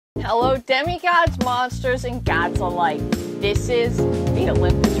Hello, demigods, monsters, and gods alike. This is the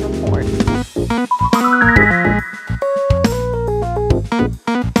Olympus Report.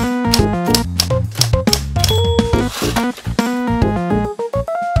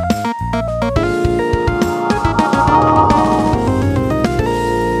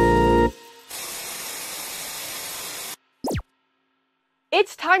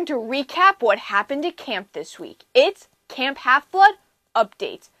 It's time to recap what happened at camp this week. It's Camp Half-Blood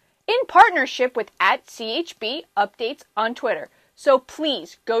Updates, in partnership with @CHB Updates on Twitter. So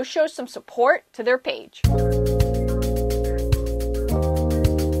please go show some support to their page.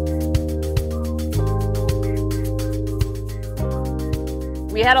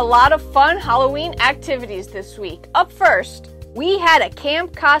 We had a lot of fun Halloween activities this week. Up first, we had a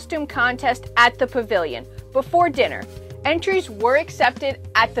camp costume contest at the pavilion. Before dinner, entries were accepted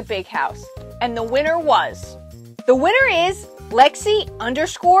at the big house, and the winner is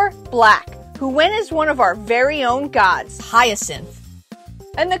Lexi_Black, who went as one of our very own gods, Hyacinth.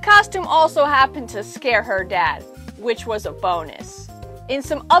 And the costume also happened to scare her dad, which was a bonus. In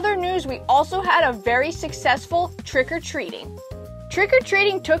some other news, we also had a very successful trick-or-treating.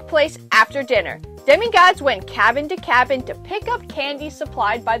 Trick-or-treating took place after dinner. Demigods went cabin to cabin to pick up candy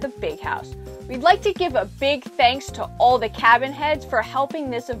supplied by the big house. We'd like to give a big thanks to all the cabin heads for helping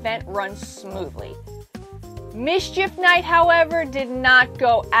this event run smoothly. Mischief Night, however, did not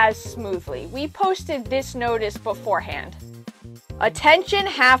go as smoothly. We posted this notice beforehand. Attention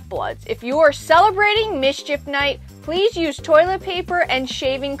Half-Bloods, if you are celebrating Mischief Night, please use toilet paper and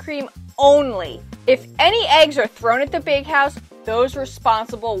shaving cream only. If any eggs are thrown at the big house, those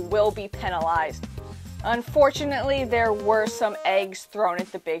responsible will be penalized. Unfortunately, there were some eggs thrown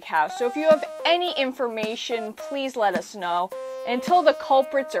at the big house, so if you have any information, please let us know. Until the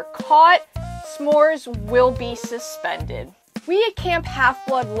culprits are caught, s'mores will be suspended. We at Camp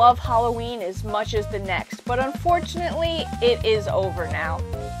Half-Blood love Halloween as much as the next, but unfortunately, it is over now.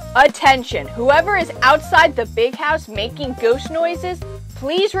 Attention! Whoever is outside the big house making ghost noises,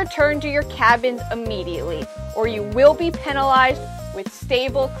 please return to your cabins immediately, or you will be penalized with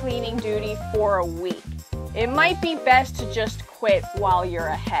stable cleaning duty for a week. It might be best to just quit while you're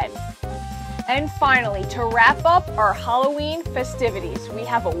ahead. And finally, to wrap up our Halloween festivities, we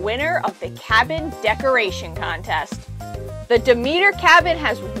have a winner of the cabin decoration contest. The Demeter cabin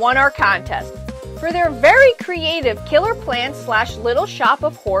has won our contest for their very creative Killer Plants / Little Shop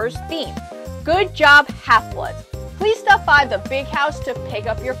of Horrors theme. Good job, Half-Bloods. Please stop by the big house to pick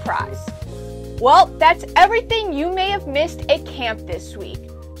up your prize. Well, that's everything you may have missed at camp this week.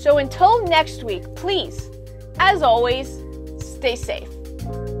 So until next week, please, as always, stay safe.